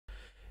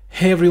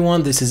Hey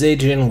everyone, this is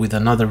Adrian with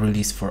another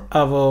release for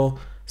Avo.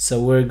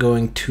 So we're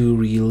going to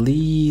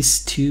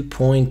release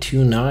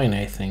 2.29,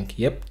 I think.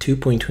 Yep,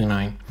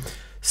 2.29.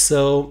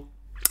 So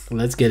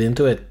let's get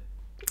into it.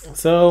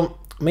 So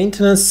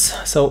maintenance,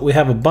 so we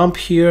have a bump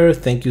here.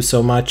 Thank you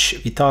so much,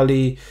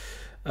 Vitali.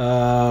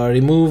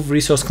 Remove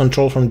resource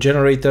control from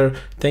generator.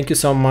 Thank you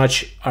so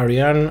much,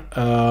 Ariane.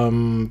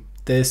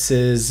 This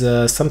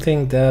is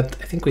something that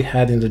I think we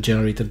had in the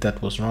generator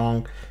that was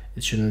wrong.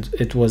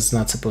 It was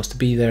not supposed to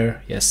be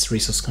there. Yes,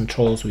 resource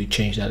controls, we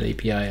changed that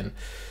API and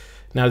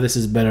now this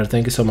is better.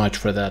 Thank you so much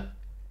for that.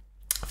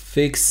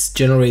 Fix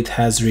generate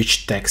has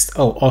rich text.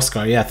 Oh,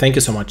 Oscar, yeah, thank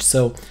you so much.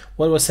 So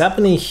what was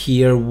happening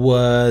here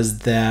was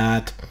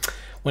that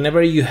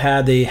whenever you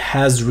had a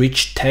has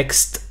rich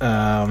text,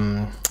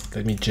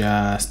 let me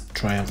just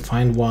try and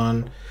find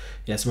one.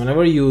 Yes,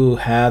 whenever you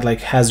had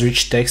like has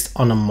rich text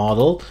on a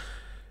model,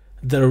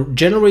 the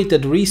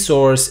generated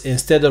resource,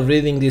 instead of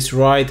reading this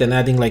right and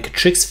adding like a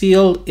tricks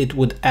field, it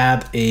would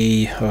add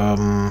a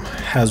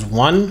has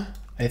one,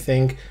 I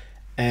think,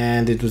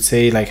 and it would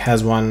say like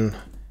has one.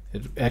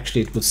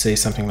 It would say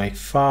something like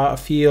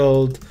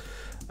field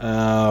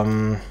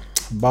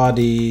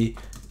body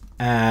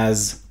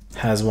as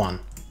has one,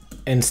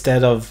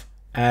 instead of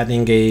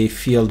adding a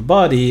field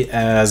body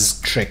as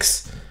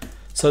tricks.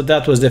 So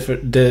that was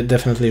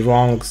definitely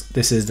wrong.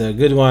 This is the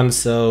good one.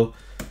 So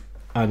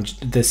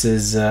this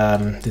is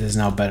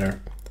now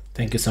better.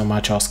 Thank you so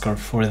much, Oscar,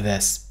 for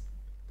this.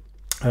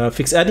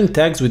 Fix adding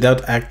tags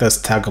without act as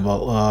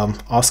taggable.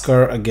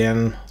 Oscar,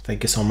 again,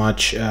 thank you so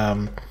much.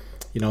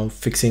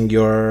 Fixing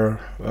your,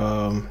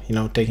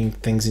 taking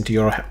things into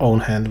your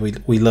own hand.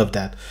 We love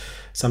that.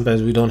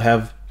 Sometimes we don't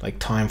have like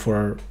time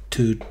to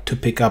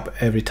pick up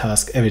every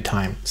task every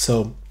time.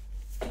 So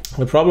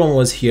the problem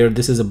was here.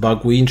 This is a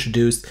bug we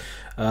introduced.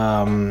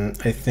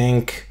 I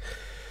think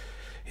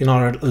in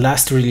our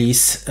last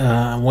release,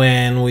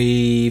 when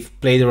we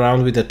played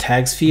around with the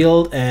tags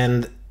field,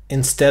 and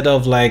instead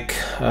of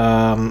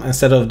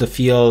the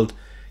field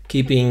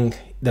keeping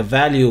the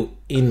value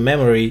in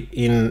memory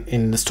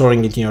in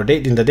storing it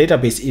in the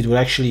database, it will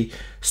actually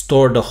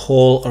store the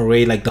whole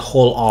array, like the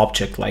whole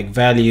object, like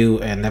value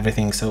and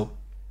everything. So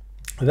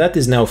that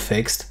is now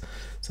fixed.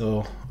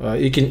 So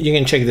you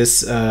can check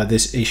this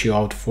issue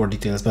out for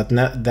details, but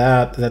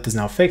that is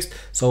now fixed.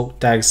 So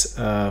tags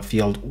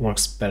field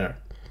works better.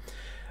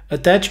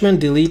 Attachment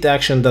delete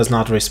action does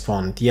not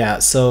respond. Yeah,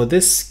 so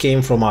this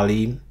came from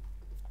Ali.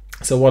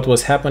 So what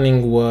was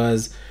happening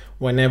was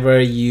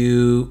whenever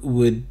you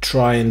would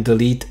try and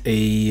delete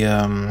a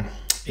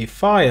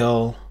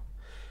file,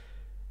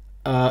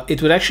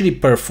 it would actually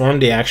perform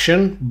the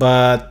action,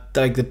 but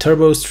like the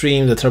turbo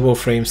stream, the turbo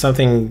frame,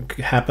 something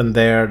happened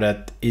there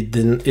that it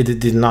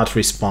did not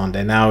respond,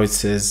 and now it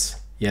says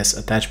yes,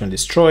 attachment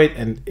destroyed,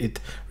 and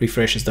it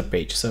refreshes the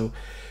page. So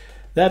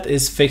that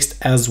is fixed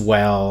as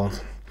well.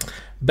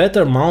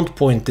 Better mount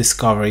point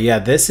discovery. Yeah,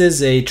 this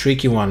is a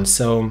tricky one.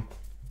 So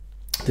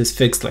this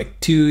fixed like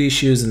 2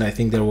 issues, and I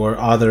think there were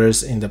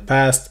others in the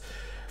past.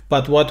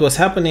 But what was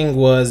happening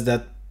was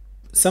that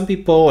some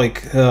people,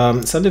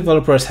 some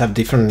developers have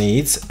different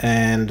needs,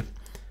 and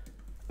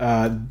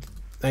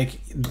like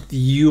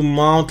you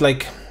mount,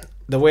 like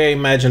the way I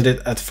imagined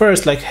it at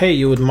first, like, hey,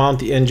 you would mount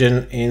the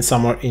engine in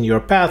somewhere in your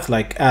path,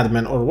 like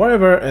admin or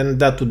whatever, and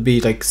that would be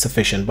like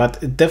sufficient, but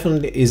it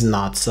definitely is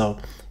not. So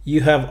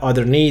you have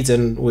other needs,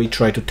 and we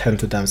try to tend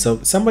to them.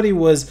 So somebody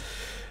was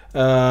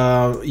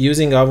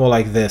using Avo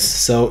like this.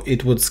 So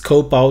it would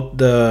scope out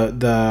the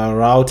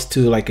route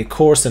to like a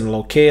course and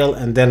locale,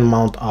 and then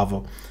mount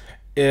Avo.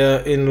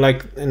 In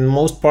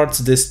most parts,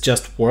 this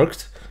just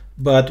worked,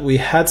 but we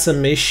had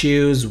some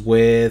issues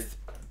with,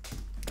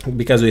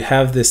 because we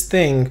have this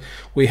thing,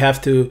 we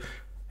have to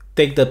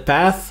take the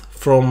path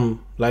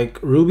from like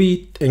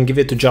Ruby and give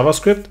it to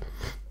JavaScript.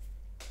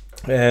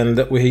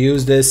 And we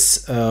use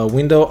this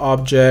window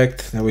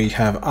object, and we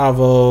have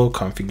Avo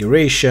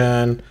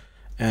configuration,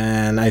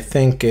 and I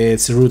think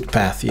it's root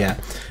path, yeah.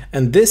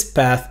 And this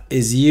path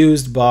is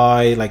used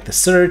by like the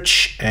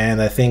search,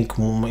 and I think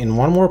in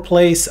one more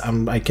place,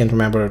 I can't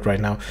remember it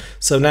right now.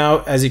 So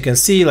now, as you can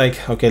see,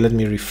 like, okay, let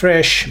me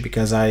refresh,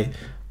 because I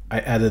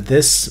added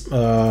this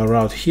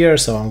route here.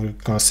 So I'm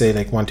gonna say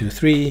like 1, 2,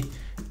 3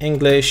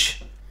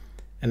 English,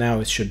 and now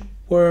it should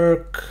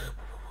work.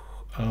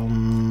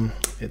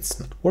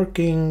 It's not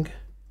working.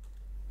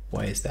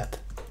 Why is that?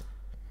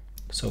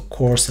 So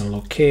course and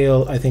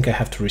locale, I think I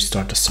have to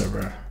restart the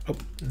server. Oh,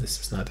 this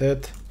is not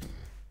it.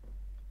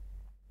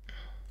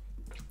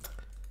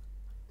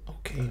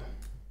 Okay,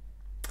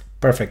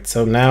 perfect.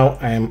 So now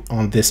I am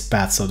on this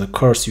path. So the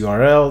course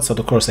URL, so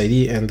the course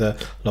ID and the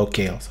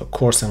locale, so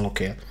course and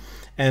locale.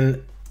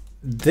 And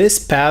this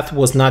path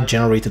was not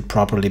generated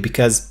properly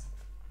because,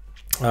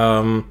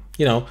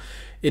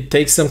 it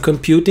takes some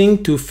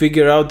computing to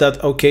figure out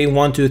that, okay,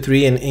 1, 2,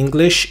 3 in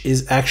English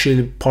is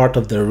actually part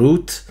of the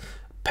root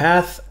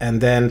path, and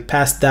then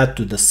pass that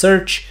to the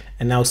search,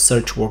 and now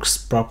search works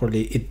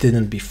properly. It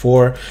didn't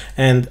before.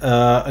 And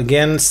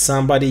again,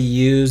 somebody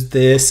used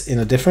this in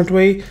a different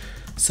way.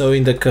 So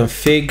in the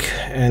config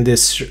and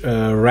this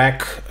rack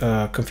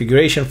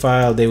configuration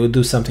file, they would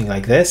do something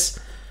like this.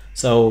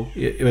 So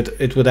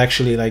it would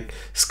actually like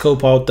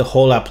scope out the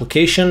whole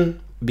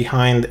application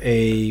behind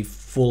a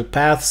full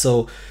path.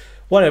 So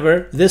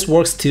whatever, this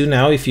works too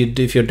now if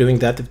you're doing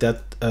that, if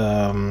that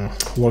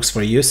works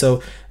for you.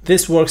 So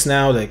this works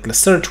now, like the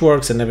search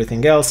works and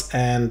everything else.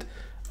 And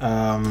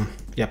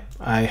yep,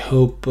 I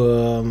hope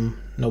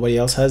nobody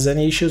else has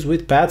any issues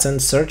with paths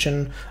and search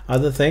and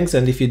other things.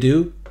 And if you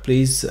do,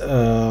 please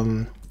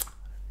tell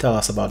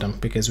us about them,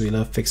 because we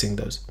love fixing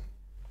those.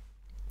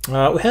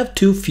 We have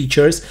two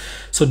features.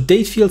 So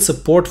date field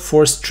support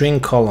for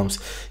string columns.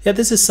 Yeah,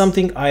 this is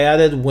something I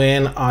added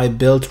when I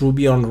built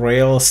Ruby on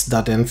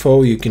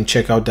Rails.info. You can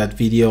check out that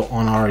video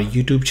on our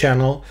YouTube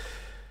channel.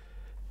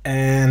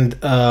 And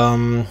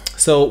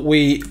so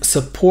we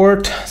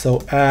support,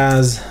 so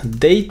as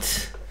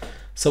date,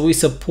 so we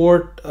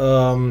support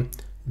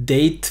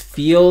date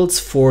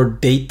fields for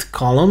date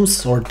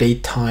columns or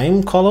date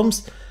time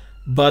columns,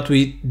 but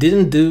we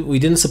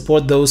didn't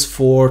support those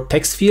for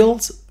text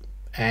fields.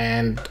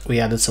 And we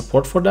added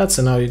support for that.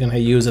 So now you can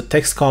use a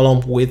text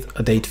column with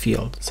a date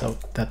field. So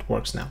that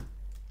works now.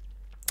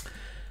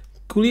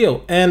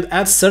 Coolio. And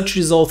add search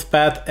result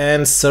path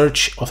and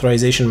search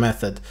authorization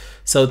method.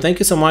 So thank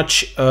you so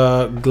much,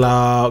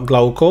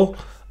 Glauco.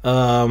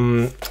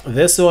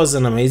 This was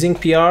an amazing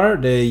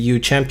PR. You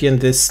championed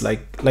this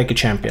like a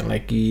champion.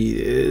 Like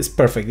it's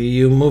perfect.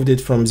 You moved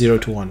it from 0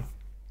 to 1.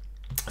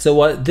 So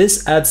what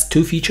this adds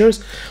two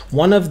features.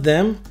 One of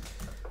them,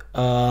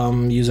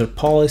 user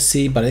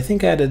policy, but I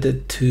think I added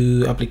it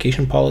to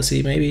application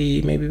policy,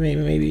 maybe,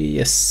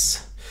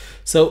 yes.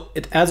 So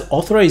it adds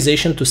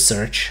authorization to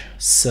search.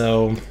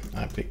 So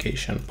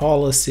application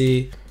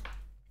policy.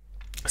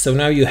 So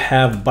now you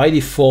have, by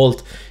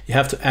default, you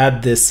have to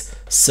add this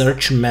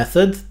search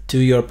method to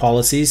your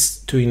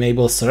policies to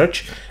enable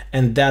search.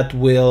 And that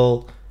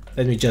will,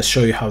 let me just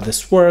show you how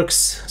this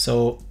works.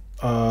 So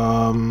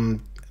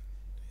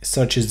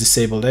search is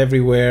disabled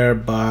everywhere,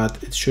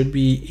 but it should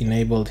be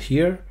enabled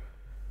here.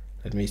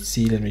 Let me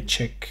see, let me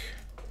check.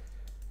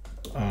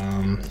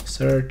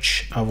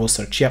 Search, I will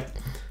search, yep.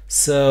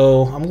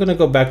 So I'm gonna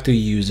go back to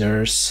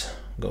users,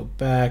 go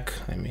back,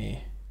 let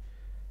me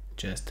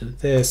just do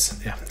this.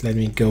 Yeah, let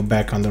me go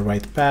back on the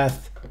right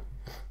path.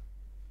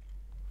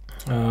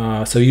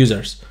 So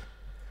users.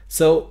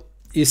 So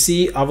you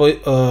see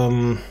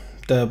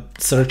the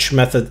search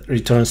method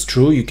returns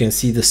true. You can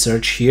see the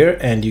search here,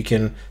 and you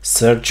can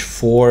search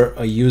for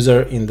a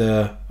user in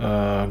the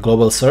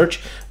global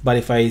search. But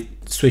if I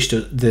switch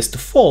this to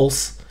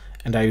false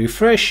and I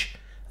refresh,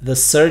 the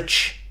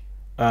search,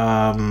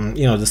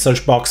 the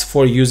search box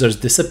for users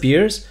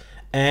disappears,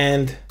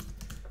 and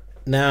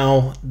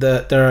now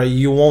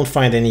you won't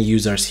find any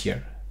users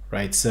here,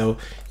 right? So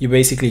you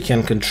basically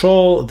can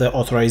control the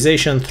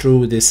authorization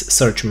through this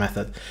search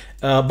method.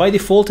 By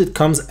default, it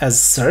comes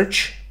as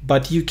search,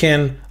 but you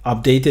can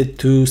update it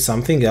to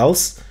something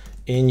else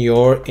in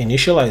your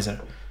initializer.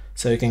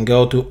 So you can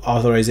go to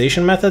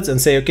authorization methods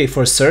and say, okay,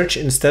 for search,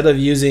 instead of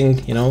using,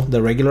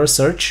 the regular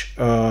search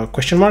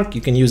question mark, you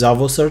can use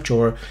avo search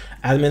or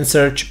admin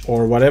search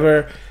or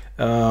whatever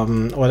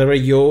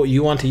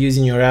you want to use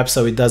in your app,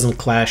 so it doesn't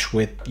clash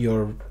with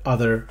your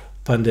other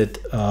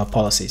pundit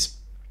policies.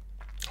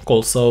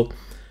 Cool. So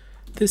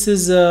this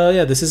is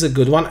this is a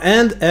good one.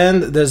 And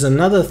there's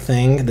another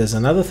thing.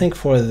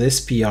 For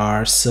this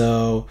PR.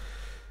 So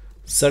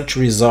search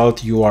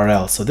result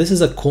URL. So this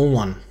is a cool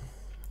one.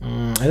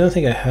 I don't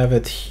think I have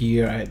it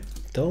here. I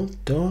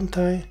don't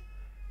I?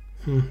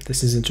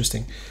 This is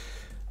interesting.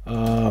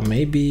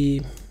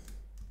 Maybe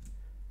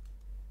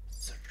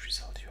search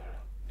result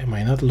URL. Am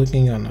I not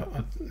looking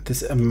on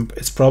this?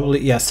 It's probably,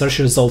 yeah, search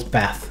result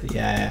path.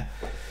 Yeah.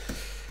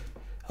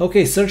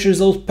 Okay, search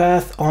result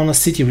path on a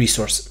city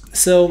resource.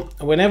 So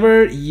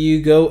whenever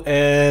you go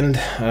and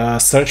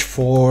search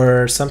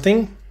for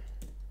something,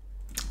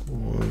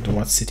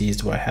 what cities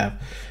do I have?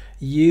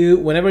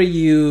 Whenever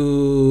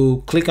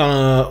you click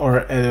on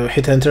or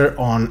hit enter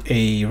on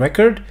a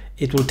record,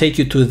 it will take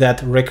you to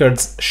that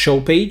record's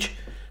show page,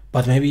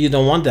 but maybe you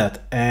don't want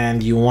that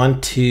and you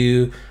want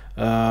to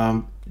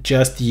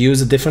just use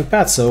a different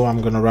path. So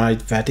I'm gonna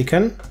write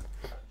Vatican.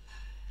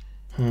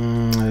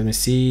 Let me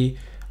see.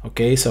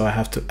 Okay, so I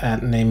have to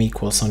add name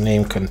equals, so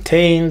name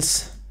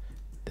contains.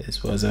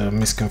 This was a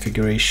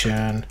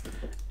misconfiguration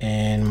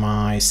in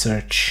my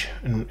search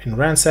in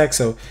Ransack.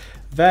 So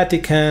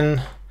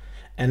Vatican.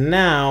 And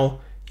now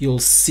you'll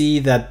see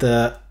that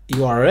the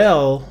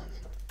URL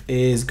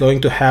is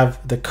going to have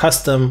the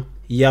custom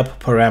yup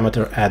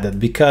parameter added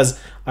because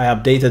I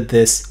updated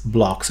this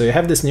block. So you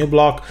have this new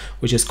block,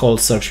 which is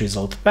called search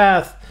result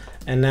path.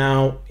 And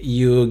now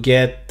you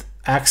get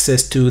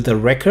access to the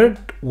record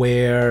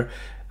where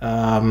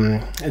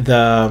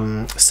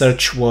the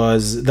search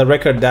was the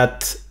record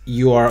that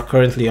you are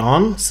currently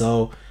on.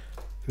 So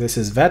this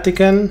is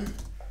Vatican.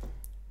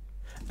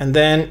 And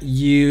then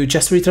you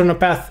just return a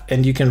path,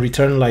 and you can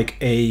return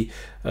like an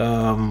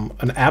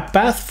app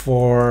path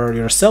for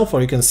yourself,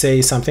 or you can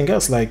say something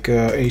else like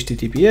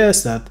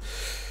HTTPS that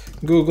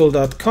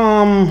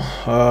google.com,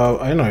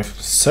 I don't know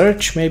if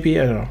search, maybe,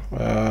 I don't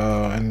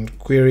know, and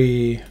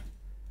query,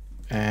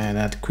 and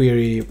at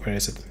query, where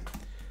is it,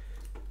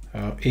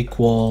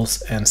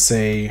 equals, and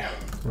say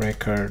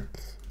record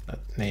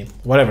name,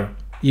 whatever.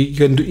 You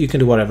can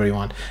do whatever you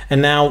want.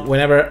 And now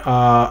whenever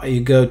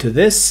you go to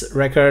this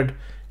record,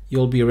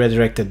 you'll be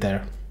redirected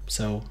there.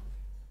 So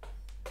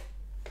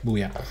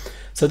booyah.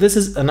 So this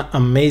is an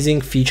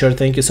amazing feature.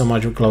 Thank you so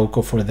much,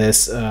 Glauco, for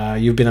this.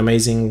 You've been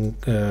amazing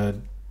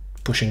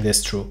pushing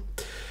this through.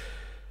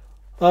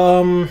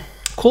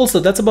 Cool, so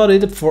that's about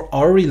it for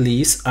our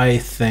release, I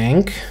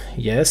think.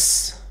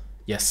 Yes.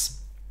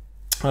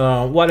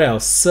 What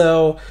else?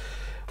 So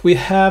we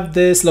have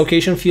this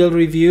location field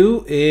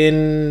review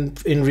in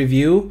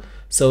review.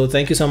 So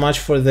thank you so much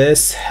for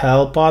this,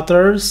 help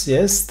authors.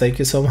 Yes, thank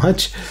you so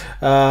much.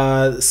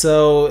 The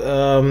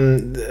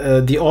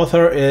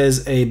author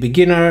is a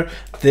beginner.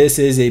 This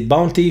is a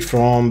bounty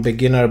from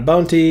Beginner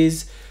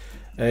Bounties.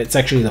 It's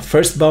actually the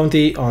first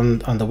bounty on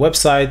the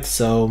website.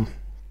 So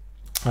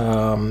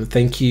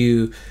thank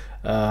you,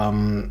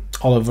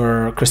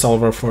 Chris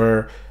Oliver,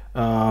 for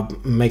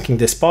making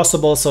this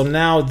possible. So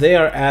now they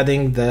are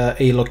adding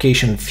a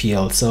location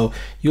field, so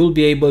you'll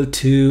be able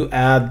to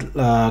add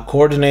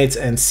coordinates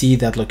and see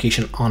that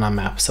location on a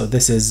map. So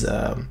this is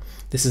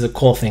a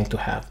cool thing to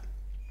have.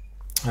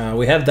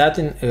 We have that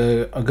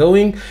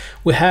going.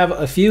 We have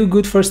a few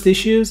good first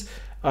issues.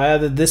 I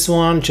added this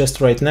one just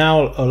right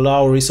now: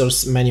 allow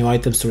resource menu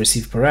items to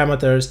receive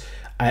parameters.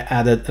 I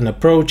added an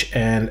approach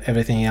and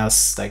everything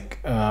else, like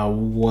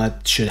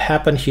what should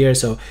happen here.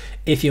 So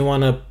if you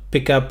want to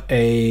pick up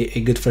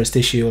a good first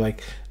issue,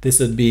 like this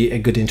would be a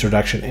good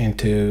introduction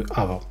into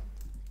Avo.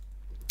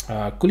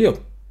 Coolio.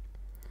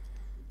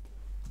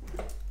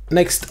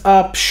 Next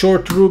up,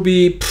 short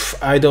Ruby.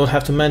 I don't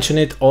have to mention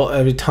it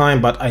every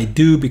time, but I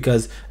do,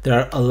 because there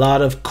are a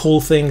lot of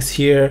cool things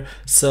here.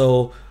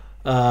 So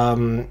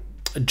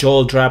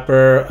Joel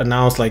Draper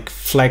announced like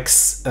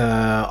Flex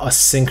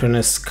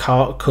asynchronous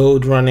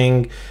code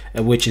running,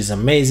 which is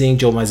amazing.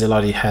 Joe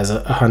Mazzelotti has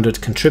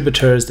 100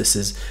 contributors. This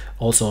is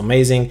also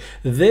amazing.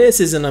 This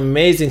is an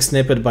amazing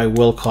snippet by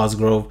Will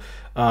Cosgrove.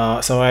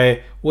 So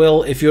I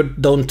will, if you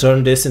don't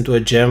turn this into a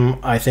gem,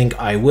 I think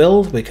I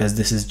will, because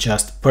this is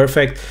just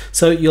perfect.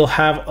 So you'll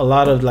have a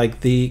lot of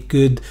like the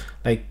good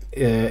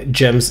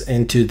gems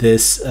into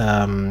this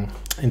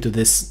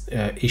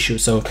issue.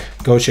 So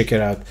go check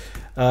it out.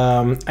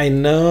 I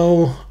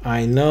know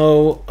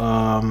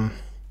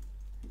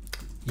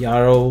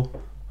Yaro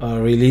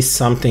released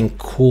something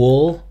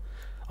cool.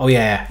 Oh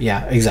yeah,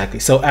 exactly.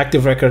 So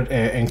active record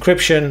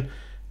encryption.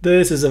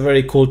 This is a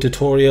very cool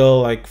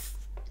tutorial. Like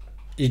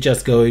you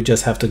just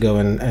have to go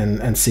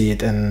and see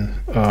it, and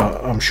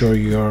I'm sure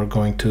you're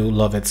going to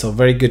love it. So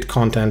very good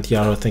content,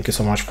 Yaro. Thank you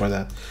so much for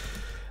that.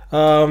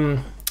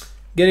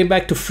 Getting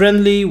back to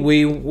Friendly,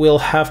 we will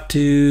have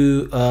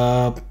to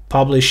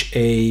publish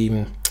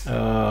an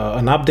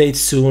update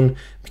soon,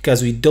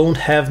 because we don't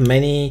have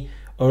many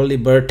early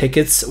bird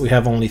tickets. We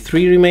have only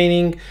 3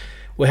 remaining.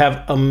 We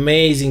have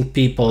amazing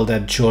people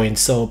that joined.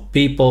 So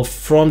people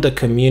from the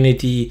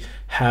community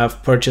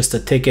have purchased a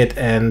ticket,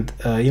 and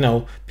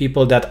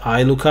people that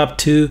I look up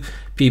to,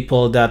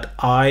 people that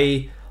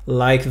I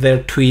like their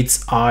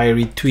tweets, I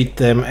retweet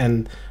them,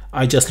 and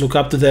I just look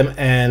up to them,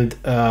 and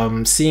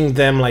seeing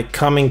them like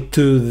coming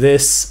to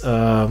this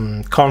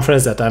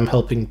conference that I'm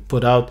helping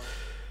put out,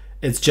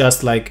 it's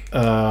just like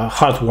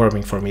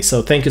heartwarming for me.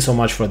 So thank you so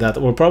much for that.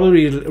 We'll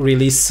probably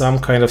release some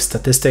kind of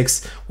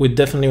statistics. We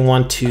definitely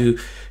want to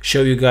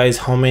show you guys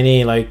how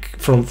many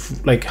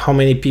how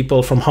many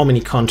people from how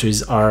many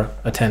countries are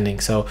attending.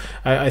 So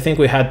I think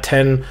we had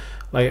 10,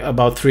 like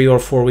about 3 or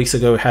 4 weeks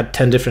ago, we had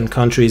 10 different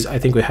countries. I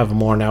think we have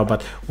more now,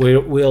 but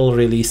we'll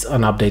release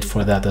an update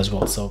for that as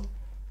well. So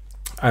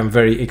I'm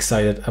very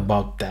excited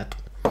about that.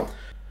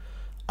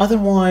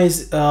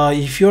 Otherwise,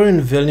 if you're in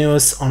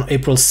Vilnius on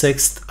April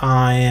 6th,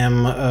 I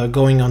am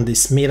going on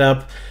this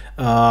meetup.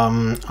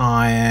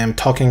 I am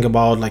talking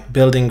about like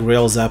building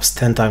Rails apps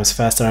 10 times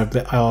faster.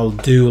 I'll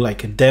do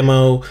like a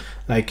demo,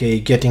 like a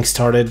getting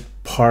started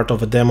part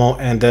of a demo,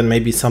 and then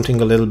maybe something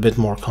a little bit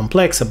more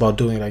complex about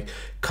doing like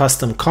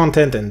custom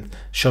content and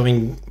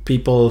showing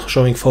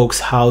folks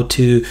how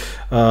to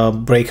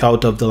break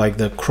out of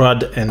the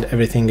CRUD and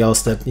everything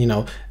else that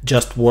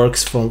just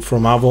works from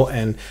Avo,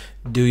 and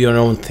do your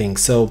own thing.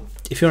 So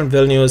if you're in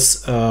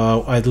Vilnius,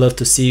 I'd love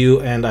to see you,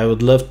 and I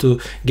would love to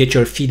get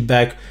your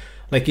feedback,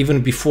 like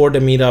even before the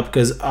meetup,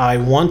 because I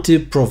want to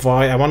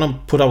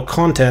put out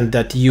content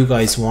that you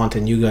guys want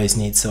and you guys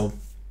need. So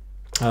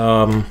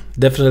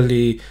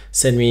definitely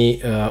send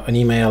me an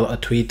email, a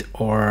tweet,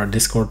 or a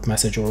Discord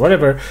message or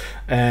whatever,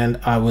 and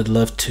I would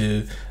love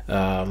to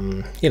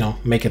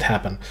make it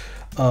happen.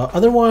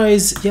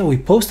 Otherwise, yeah, we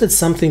posted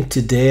something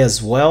today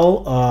as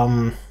well.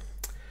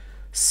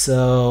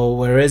 So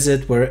where is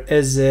it?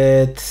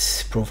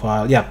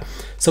 Profile. Yeah.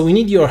 So we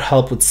need your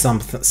help with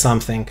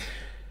something.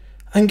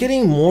 I'm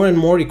getting more and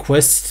more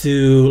requests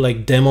to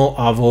like demo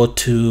Avo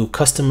to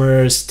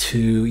customers,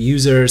 to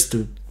users,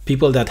 to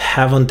people that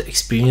haven't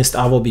experienced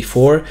Avo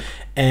before,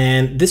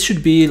 and this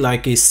should be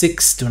like a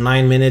 6 to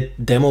 9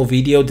 minute demo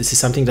video. This is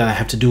something that I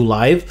have to do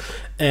live,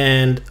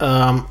 and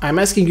I'm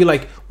asking you,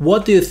 like,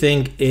 what do you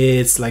think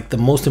is like the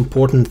most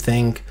important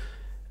thing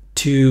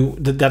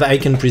that I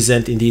can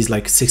present in these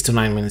like 6 to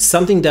 9 minutes?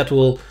 Something that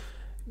will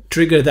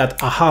trigger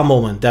that aha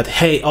moment, that,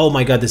 hey, oh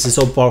my god, this is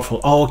so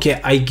powerful. Oh,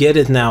 okay, I get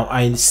it now.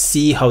 I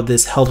see how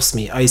this helps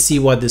me. I see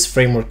what this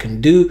framework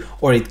can do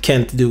or it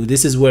can't do.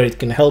 This is where it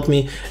can help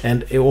me,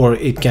 or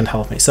it can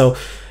help me. So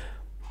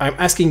I'm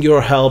asking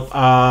your help.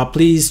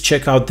 Please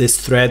check out this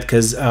thread,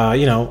 because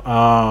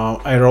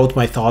I wrote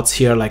my thoughts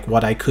here, like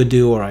what I could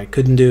do or I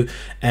couldn't do,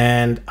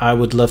 and I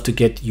would love to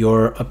get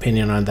your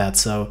opinion on that.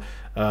 So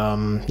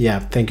yeah,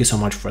 thank you so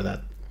much for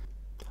that.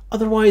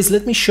 Otherwise,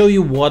 let me show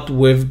you what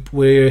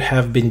we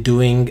have been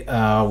doing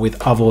with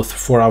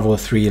Avo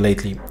 3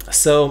 lately.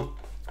 So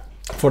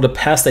for the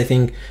past, I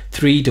think,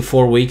 3 to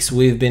 4 weeks,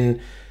 we've been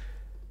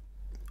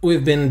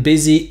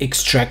busy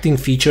extracting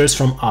features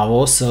from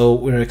Avo. So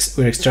we're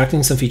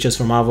extracting some features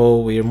from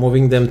Avo. We're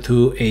moving them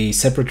to a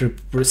separate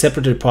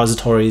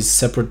repositories,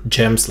 separate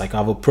gems like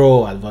Avo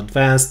Pro, Avo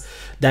Advanced,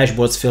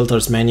 dashboards,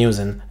 filters, menus,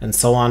 and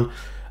so on.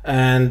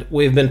 And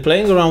we've been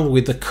playing around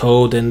with the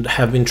code and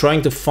have been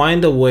trying to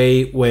find a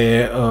way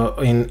where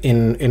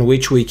in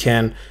which we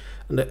can,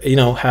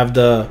 have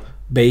the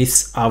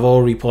base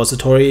Avo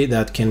repository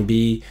that can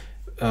be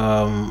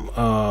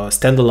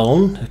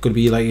standalone. It could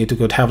be like, it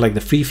could have like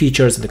the free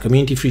features and the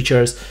community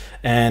features,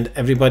 and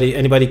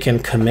anybody can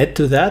commit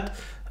to that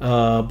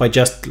by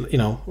just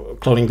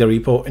cloning the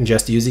repo and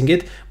just using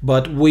it.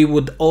 But we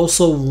would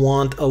also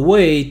want a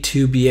way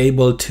to be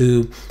able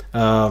to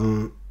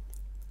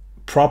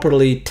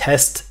properly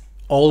test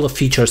all the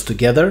features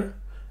together,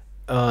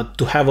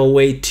 to have a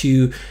way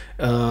to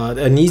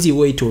an easy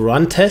way to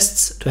run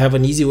tests, to have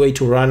an easy way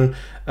to run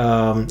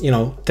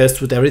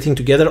tests with everything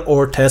together,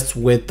 or tests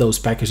with those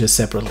packages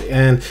separately.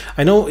 And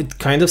I know it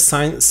kind of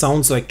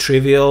sounds like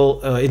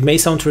trivial. It may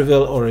sound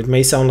trivial, or it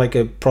may sound like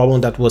a problem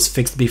that was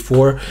fixed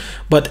before,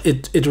 but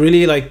it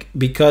really, like,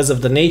 because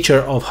of the nature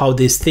of how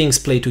these things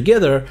play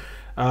together,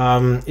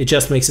 it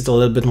just makes it a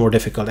little bit more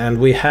difficult. And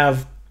we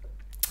have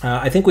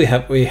I think we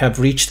have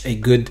reached a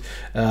good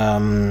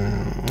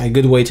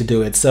way to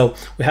do it. So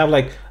we have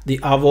like the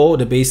Avo,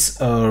 the base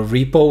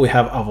repo. We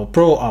have Avo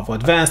Pro, Avo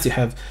Advanced. You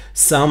have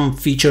some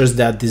features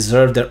that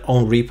deserve their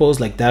own repos,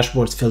 like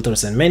dashboards,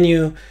 filters, and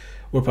menu.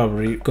 We're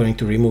probably going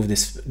to remove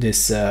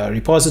this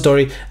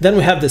repository. Then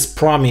we have this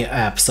Promi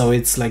app. So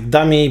it's like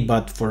dummy,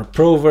 but for a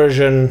pro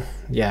version.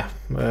 Yeah,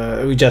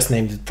 we just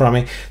named it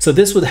Promi. So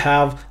this would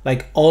have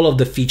like all of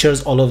the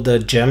features, all of the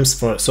gems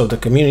so the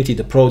community,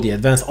 the pro, the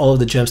advanced, all of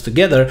the gems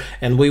together,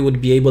 and we would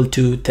be able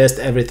to test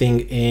everything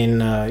in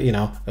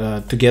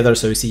together.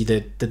 So you see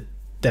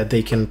that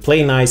they can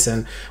play nice,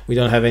 and we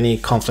don't have any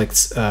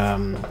conflicts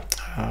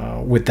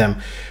with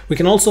them. We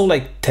can also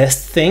like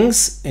test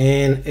things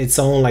in its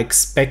own like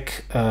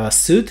spec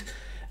suite,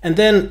 and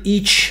then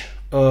each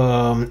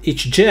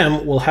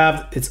gem will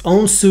have its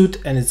own suite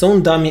and its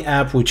own dummy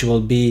app, which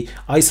will be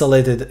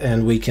isolated,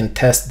 and we can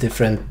test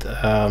different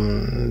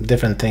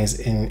things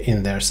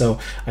in there. So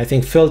I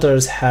think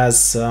filters has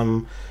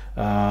some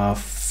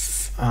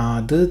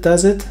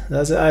does it?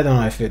 I don't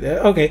know if it,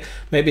 okay,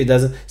 maybe it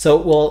doesn't. So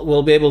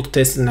we'll be able to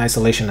test in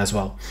isolation as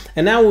well.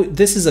 And now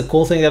this is a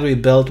cool thing that we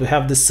built. We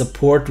have this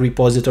support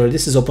repository.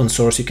 This is open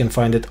source. You can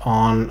find it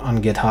on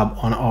GitHub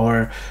on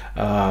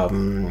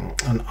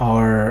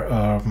our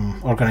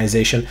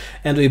organization.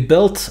 And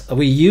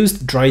we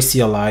used dry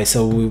CLI.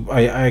 So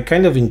I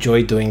kind of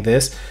enjoy doing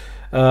this.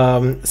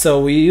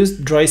 So we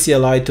used dry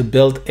CLI to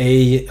build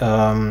a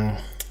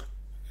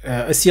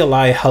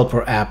CLI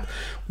helper app,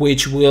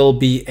 which will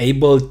be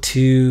able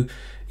to,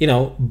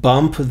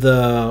 bump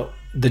the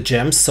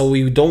gems. So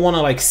we don't want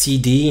to like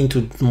CD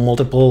into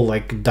multiple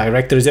like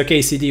directories.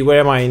 Okay, CD, where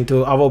am I?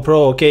 Into Avo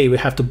Pro. Okay, we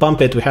have to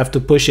bump it, we have to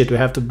push it, we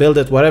have to build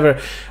it, whatever.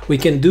 We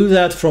can do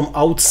that from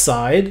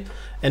outside,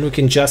 and we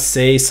can just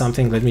say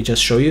something. Let me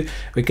just show you.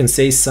 We can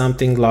say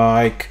something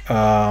like,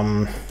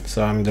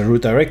 so I'm the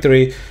root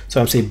directory.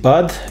 So I'm saying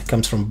bud, it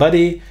comes from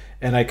buddy,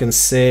 and I can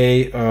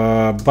say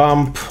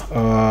bump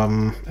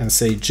and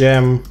say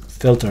gem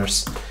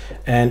filters,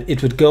 and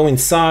it would go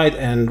inside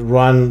and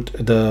run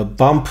the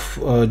bump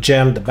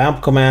gem, the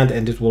bump command,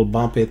 and it will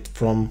bump it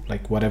from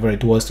like whatever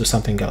it was to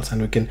something else. And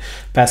we can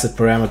pass it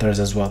parameters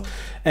as well,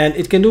 and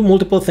it can do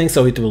multiple things.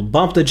 So it will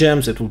bump the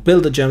gems, it will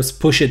build the gems,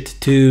 push it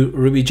to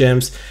Ruby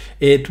gems,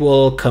 it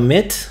will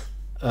commit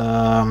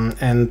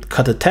and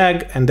cut a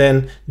tag, and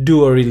then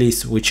do a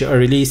release, which a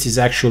release is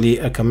actually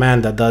a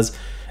command that does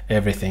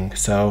everything.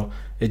 So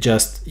it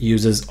just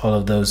uses all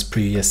of those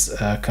previous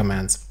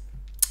commands.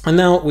 And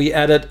now we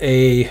added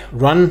a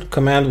run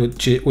command,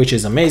 which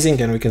is amazing,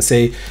 and we can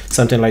say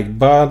something like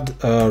bud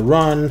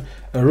run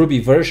a Ruby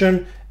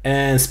version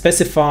and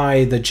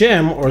specify the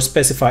gem or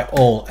specify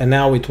all, and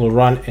now it will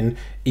run in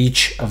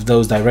each of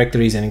those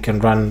directories, and it can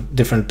run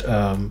different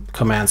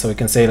commands. So we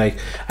can say like,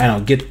 I don't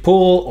know, git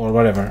pull or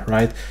whatever,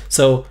 right?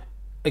 So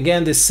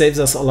again, this saves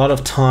us a lot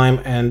of time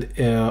and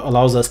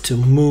allows us to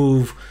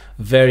move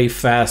very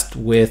fast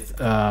with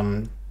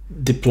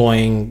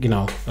deploying,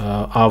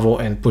 Avo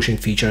and pushing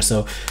features.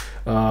 So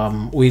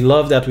we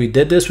love that we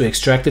did this. We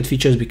extracted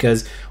features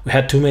because we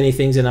had too many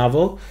things in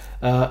Avo,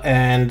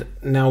 and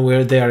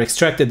now they are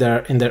extracted,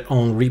 they're in their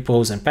own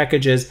repos and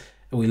packages.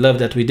 We love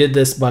that we did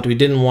this, but we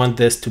didn't want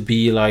this to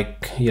be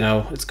like,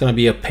 it's going to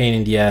be a pain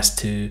in the ass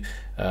to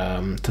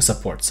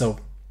support. So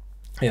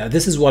yeah,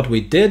 this is what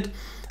we did.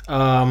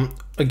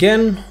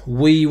 Again,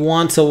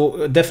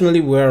 so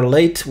definitely we're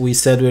late. We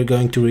said we're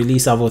going to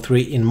release Avo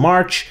 3 in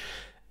March.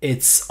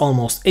 It's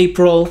almost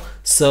April.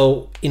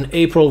 So in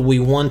April, we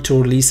want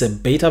to release a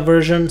beta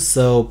version.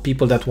 So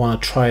people that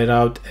want to try it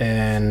out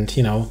and,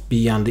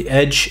 be on the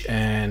edge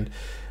and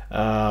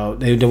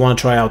they want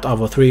to try out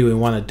Avo 3, we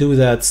want to do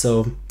that.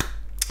 So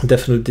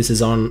definitely this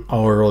is on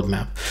our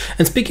roadmap.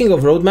 And speaking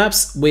of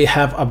roadmaps, we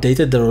have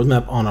updated the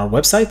roadmap on our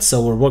website.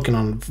 So we're working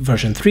on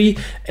version 3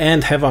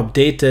 and have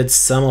updated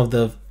some of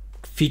the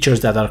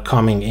features that are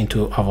coming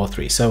into Avo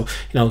 3. So,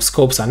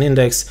 scopes on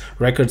index,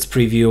 records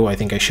preview. I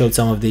think I showed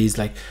some of these,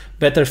 like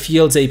better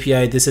fields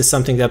API. This is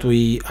something that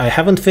I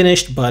haven't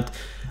finished, but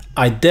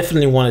I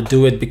definitely want to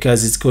do it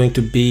because it's going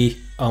to be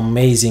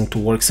amazing to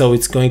work. So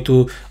it's going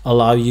to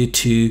allow you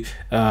to,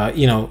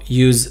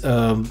 use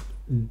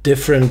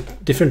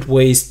different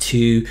ways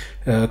to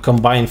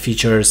combine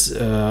features,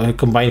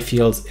 combine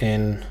fields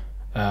in,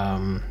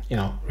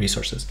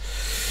 resources.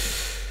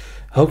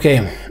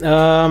 Okay.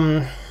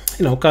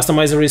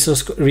 Customize the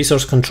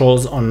resource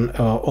controls on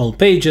all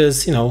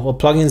pages,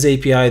 plugins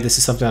API. This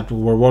is something that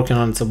we're working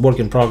on. It's a work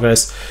in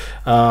progress.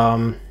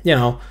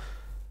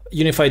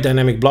 Unified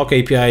dynamic block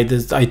API.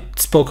 I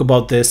spoke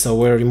about this. So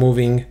we're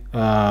removing,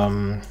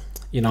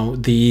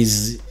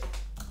 these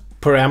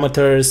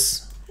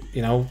parameters,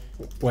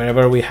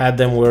 wherever we had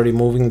them, we're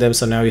removing them.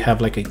 So now you have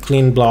like a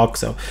clean block.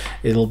 So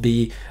it'll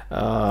be,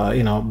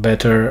 a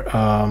better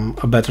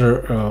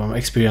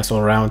experience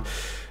all around.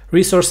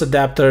 Resource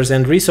adapters,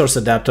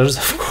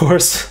 of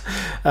course.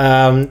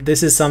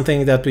 This is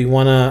something that we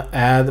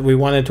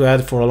wanted to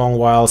add for a long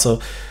while. So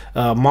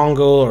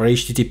Mongo or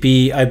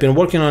HTTP. I've been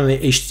working on the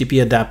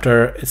HTTP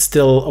adapter. It's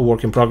still a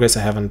work in progress.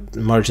 I haven't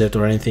merged it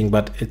or anything,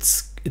 but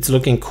it's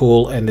looking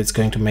cool and it's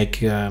going to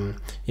make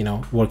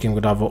working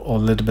with Avo a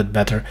little bit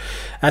better.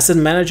 Asset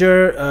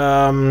manager,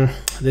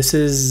 this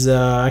is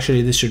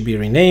actually this should be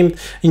renamed.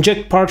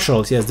 Inject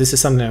partials, yes, this is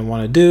something I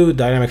want to do.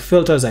 Dynamic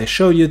filters, I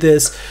show you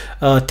this.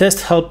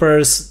 Test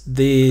helpers,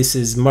 this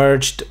is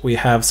merged. We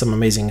have some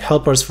amazing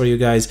helpers for you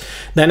guys.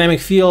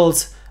 Dynamic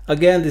fields,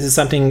 again, this is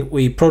something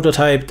we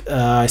prototyped.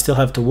 I still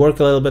have to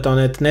work a little bit on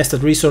it.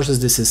 Nested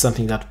resources, this is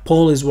something that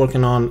Paul is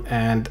working on,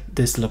 and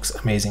this looks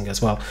amazing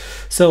as well.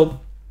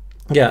 So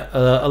yeah,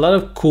 a lot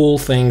of cool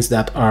things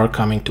that are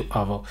coming to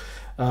Avo.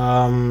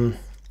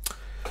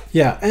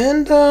 Yeah,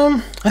 and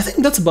I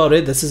think that's about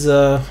it. This is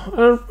a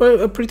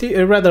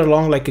rather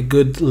long, like a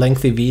good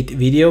lengthy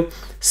video.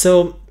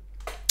 So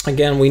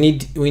again, we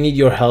need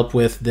your help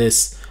with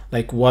this.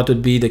 Like, what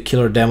would be the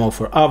killer demo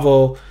for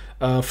Avo?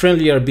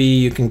 Friendly.rb,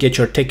 you can get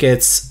your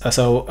tickets.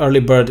 So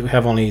early bird, we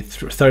have only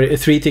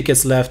 3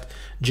 tickets left.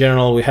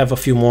 General, we have a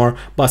few more.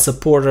 But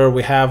supporter,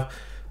 we have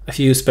a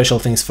few special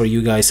things for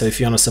you guys. So if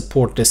you want to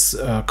support this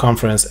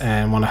conference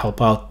and want to help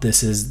out,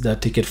 this is the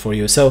ticket for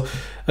you. So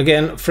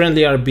again,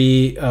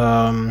 Friendly.rb,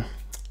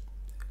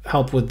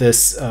 help with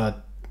this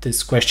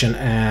this question,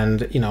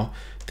 and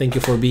thank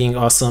you for being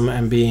awesome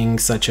and being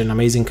such an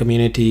amazing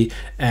community.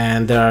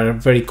 And there are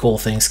very cool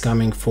things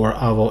coming for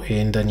Avo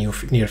in the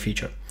near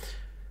future.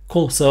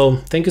 Cool. So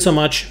thank you so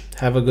much.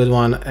 Have a good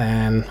one,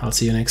 and I'll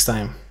see you next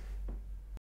time.